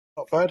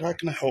Not bad. How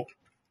can I help?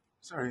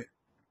 Sorry,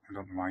 I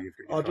don't know why you've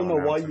got your I don't phone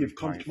know why out and you've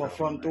come playing to my film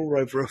front with me. door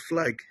over a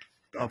flag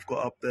that I've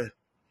got up there.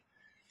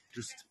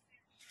 Just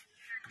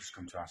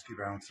come to ask you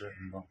about it.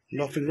 And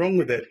Nothing wrong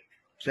with it.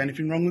 Is there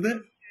anything wrong with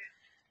it?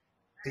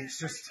 it's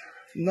just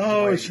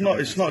No, way it's it not.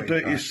 could It's be not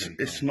doing. perceived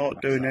by It's people, not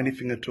that's doing all.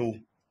 anything at all.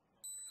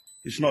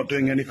 It's not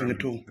doing anything From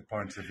at all. the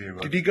point of view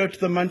of Did you go to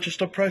the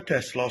Manchester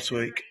protest last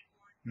week?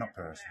 not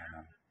personally,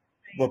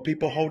 no. Were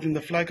people holding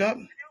the flag up?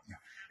 Yeah.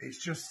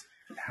 It's just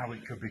how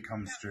it could be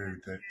construed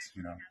that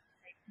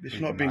It's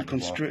people not being might be walking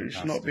construed. It's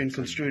past not it being and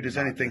construed as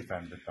might be anything.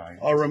 offended by it.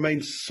 I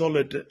remain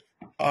solid.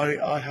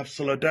 I have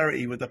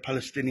solidarity with the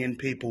Palestinian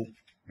people.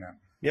 Yeah.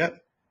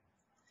 Yep.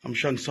 I'm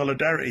showing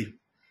solidarity.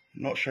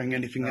 I'm not showing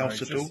anything No,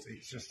 else at all.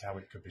 It's just how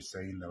it could be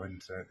seen, though,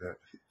 isn't it? That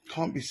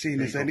Can't be seen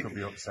as people any could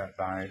be upset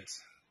by it.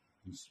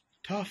 It's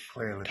tough.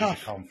 clearly there's a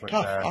Tough. conflict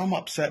Tough. there. I'm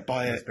upset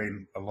by There's it.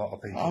 been a lot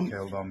of people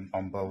killed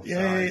on both Yeah,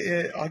 sides.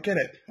 yeah, I get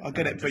it. I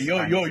get And it. But just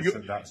anxious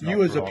that that's not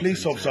you as a brought police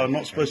into- officer are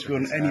not supposed to be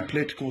on into any this,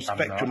 political I'm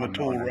spectrum not at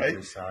all, on right?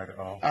 anybody's side at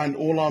all. And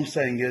all I'm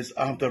saying is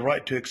I have the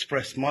right to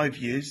express my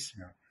views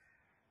Yeah.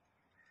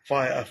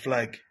 via a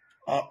flag.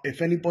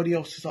 If anybody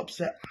else is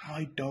upset,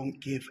 I don't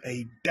give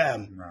a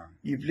damn. No.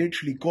 You've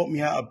literally got me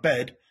out of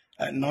bed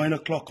at 9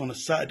 o'clock on a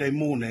Saturday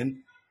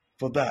morning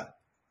for that.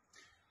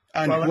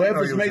 And Well, I didn't know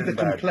whoever's you was made the in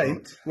bed,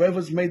 complaint, but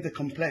whoever's made the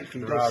complaint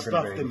can there go are gonna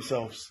stuff be-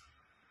 themselves.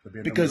 There'll be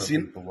a Because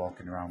number of people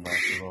walking around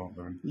later, won't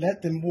there?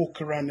 Let them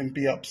walk around and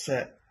be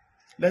upset.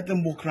 Let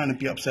them walk around and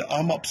be upset.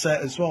 I'm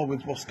upset as well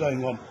with what's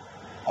going on.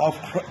 I've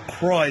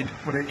cried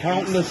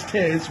countless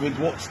tears with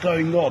what's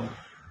going on,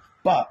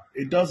 but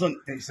it doesn't.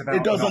 It's about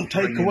It doesn't not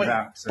take bringing away.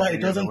 that to But the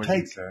it doesn't other,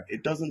 take. isn't it?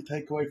 It doesn't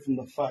take away from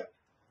the fact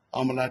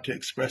I'm allowed to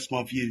express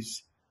my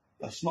views.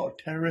 That's not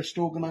a terrorist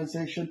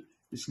organisation.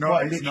 It's No,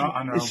 quite it's literally. not,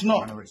 I know, It's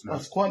not. I know it's not.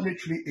 That's quite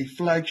literally a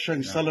flag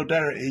showing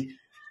solidarity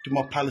to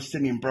my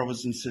Palestinian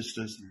brothers and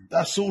sisters.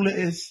 That's all it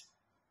is.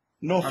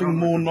 Nothing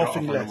more,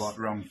 nothing less.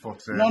 Wrong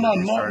foot, No,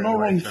 no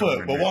wrong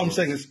foot. But what I'm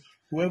saying is,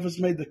 whoever's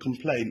made the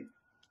complaint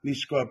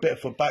needs to grow a bit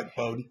of a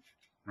backbone.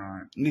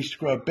 Right. Needs to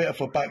grow a bit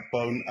of a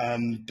backbone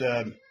and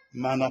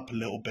man up a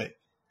little bit.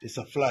 It's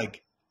a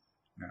flag.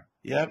 Yeah.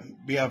 Yeah,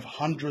 we have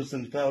hundreds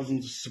and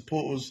thousands of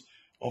supporters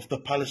of the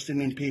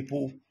Palestinian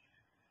people,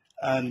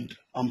 and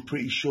I'm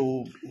pretty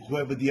sure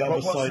whoever the other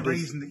But what's side the is,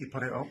 reason that you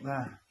put it up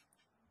there?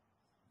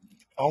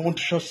 I want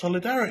to show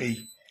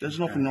solidarity. There's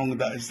nothing wrong with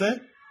that, is there?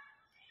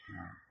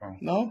 Well,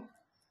 No.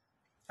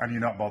 and you're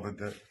not bothered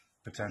that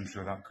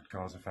potentially that could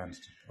cause offence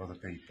to other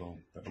people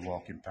that are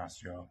walking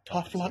past your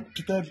Tough property? luck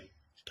to them.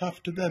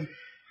 Tough to them.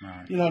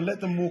 Right. You know, let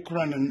them walk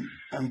around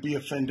and be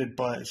offended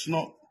by it. It's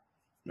not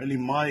really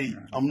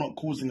I'm not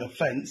causing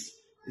offence.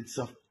 It's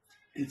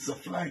a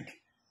flag.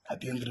 At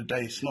the end of the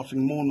day, it's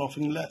nothing more,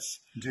 nothing less.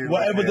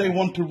 Whatever they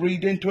want to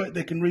read into it,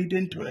 they can read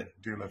into it.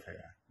 Do you live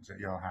here? Is it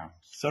your house?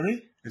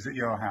 Sorry? Is it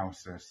your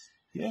house, this?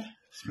 Yeah,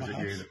 it's my Was it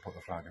house. you that put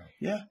the flag up?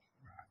 Yeah.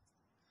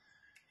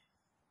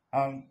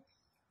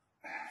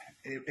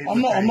 It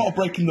I'm would be- not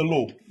breaking the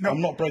law. No,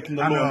 I'm not breaking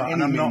the I law know, in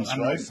and any I'm means,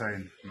 not right?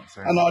 saying, I'm not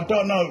saying And I that.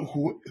 don't know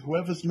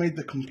whoever's made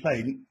the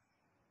complaint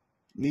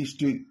needs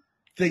to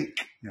think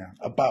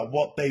about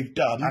what they've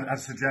done. I'd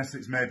suggest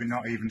it's maybe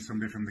not even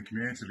somebody from the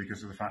community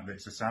because of the fact that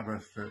it's a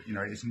Sabbath. That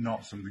it's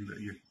not something that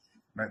you.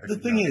 The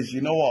thing is,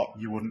 you know what?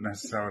 You wouldn't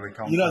necessarily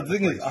contact. You know, the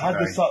thing is, police I had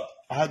today. this up.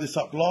 I had this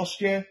up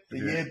last year, the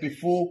year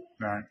before.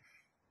 Right.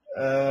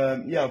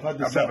 Yeah, I've had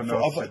this I've up. never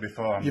noticed it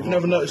before. You've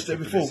never noticed it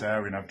before? This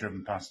area, and I've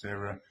driven past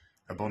here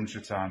a bunch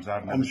of times.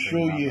 I'm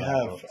sure you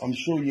have. I'm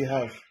sure you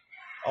have.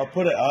 I'll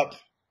put it up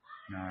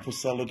for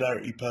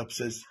solidarity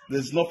purposes.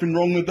 There's nothing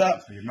wrong with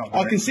that.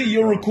 I can see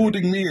you're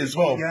recording me as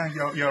well. Yeah,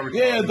 you're recording.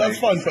 Yeah, that's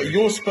fine. But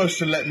you're supposed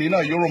to let me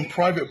know. You're on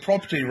private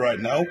property right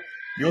now.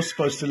 You're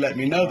supposed to let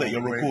me know that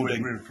you're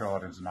recording. We're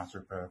recording as a matter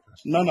of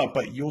purpose. No,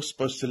 but you're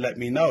supposed to let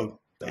me know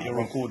that you're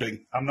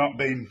recording. I'm not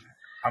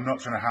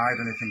trying to hide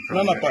anything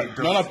from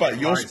you. But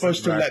you're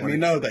supposed to let me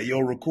know that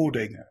you're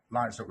recording. Yeah,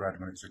 lights up red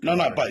when it's recording.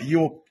 No, but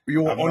you're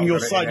on your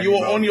side. You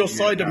were on your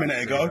side a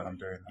minute ago.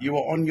 You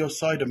were on your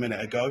side a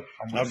minute ago.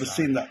 I've just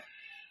seen that.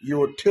 You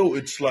were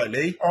tilted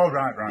slightly. Oh,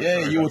 right. Yeah,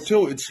 you were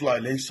tilted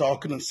slightly, so I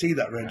couldn't see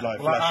that red light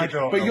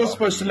flashing. But you're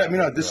supposed to let me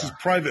know this is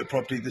private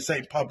property. This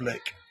ain't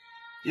public.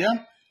 Yeah.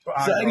 But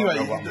So anyway,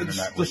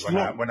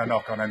 when I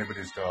knock on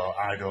anybody's door,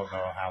 I don't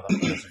know how that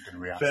person can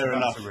react. Fair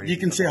enough. You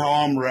can see how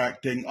I'm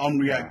reacting. I'm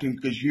reacting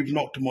because you've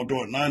knocked on my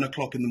door at 9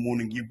 o'clock in the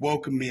morning. You've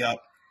woken me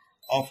up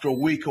after a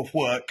week of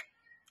work.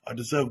 I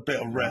deserve a bit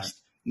of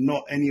rest.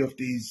 Not any of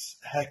these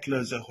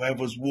hecklers or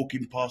whoever's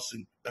walking past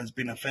and has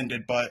been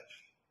offended by it.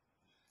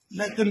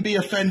 Let them be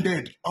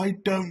offended. I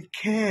don't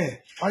care.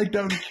 I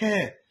don't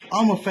care.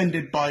 I'm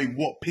offended by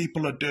what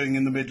people are doing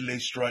in the Middle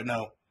East right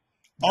now.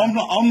 I'm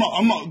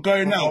not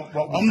going out.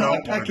 I'm not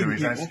attacking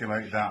people.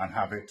 Escalate that and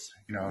have it,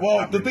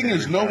 Well, the thing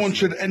is, no one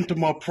should enter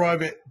my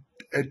private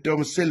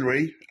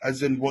domiciliary,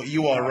 as in what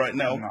you are right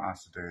now. I'm not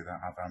asked to do that.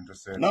 I'm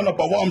just saying. No,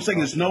 but what I'm saying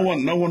is, no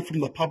one from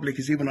the public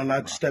is even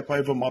allowed to step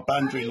over my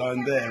boundary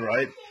line there,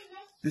 right?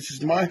 This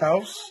is my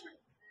house.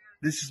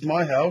 This is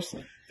my house,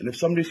 and if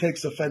somebody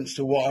takes offence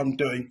to what I'm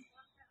doing,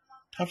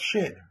 Tough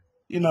shit.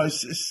 You know,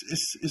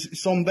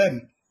 it's on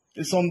them.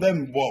 It's on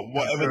them.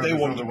 Whatever they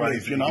want to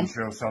believe. You know. You can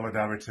show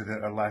solidarity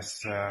that are less.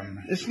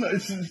 It's not.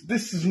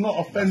 This is not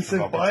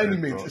offensive by any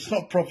means. It's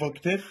not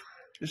provocative.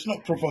 It's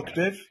not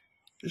provocative.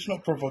 It's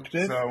not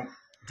provocative. So,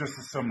 just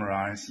to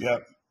summarise. Yeah.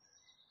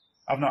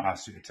 I've not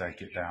asked you to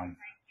take it down.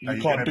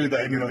 You can't do that.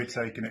 Are you going to be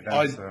taking it down?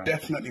 I sir?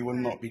 Definitely will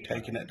not be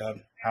taking it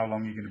down. How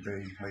long are you going to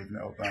be leaving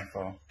it up there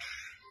for?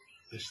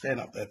 It's staying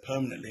up there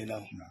permanently now.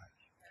 No.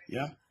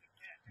 Yeah.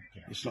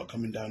 Okay. It's not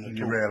coming down at all.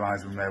 You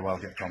realise we may well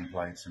get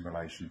complaints in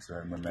relation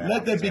to him.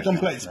 Let there be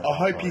complaints. I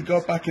hope you go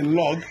back and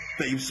log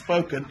that you've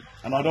spoken,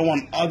 and I don't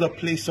want other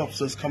police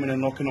officers coming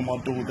and knocking on my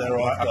door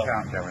thereafter. I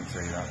can't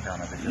guarantee that,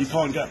 can I? You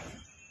can't get...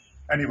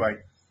 Anyway.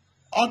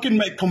 I can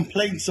make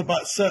complaints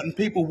about certain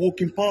people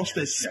walking past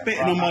there,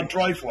 spitting on my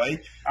driveway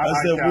as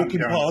they're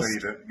walking past.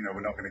 That,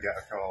 we're not going to get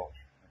a call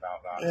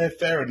about that. Yeah,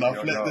 fair enough.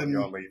 You're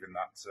leaving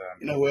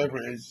that. Whoever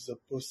it is a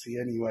pussy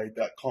anyway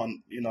that can't,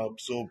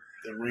 absorb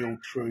the real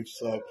truth.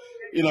 So,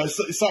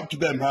 it's up to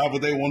them however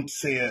they want to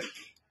see it.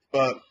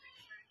 But,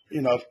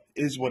 it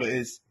is what it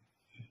is.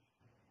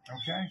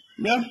 Okay.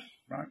 Yeah.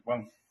 Right,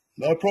 well.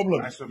 No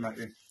problem. Nice to meet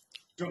you.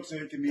 Don't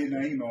say give me a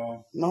name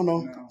or...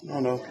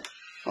 No.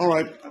 All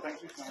right.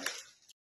 Thank you.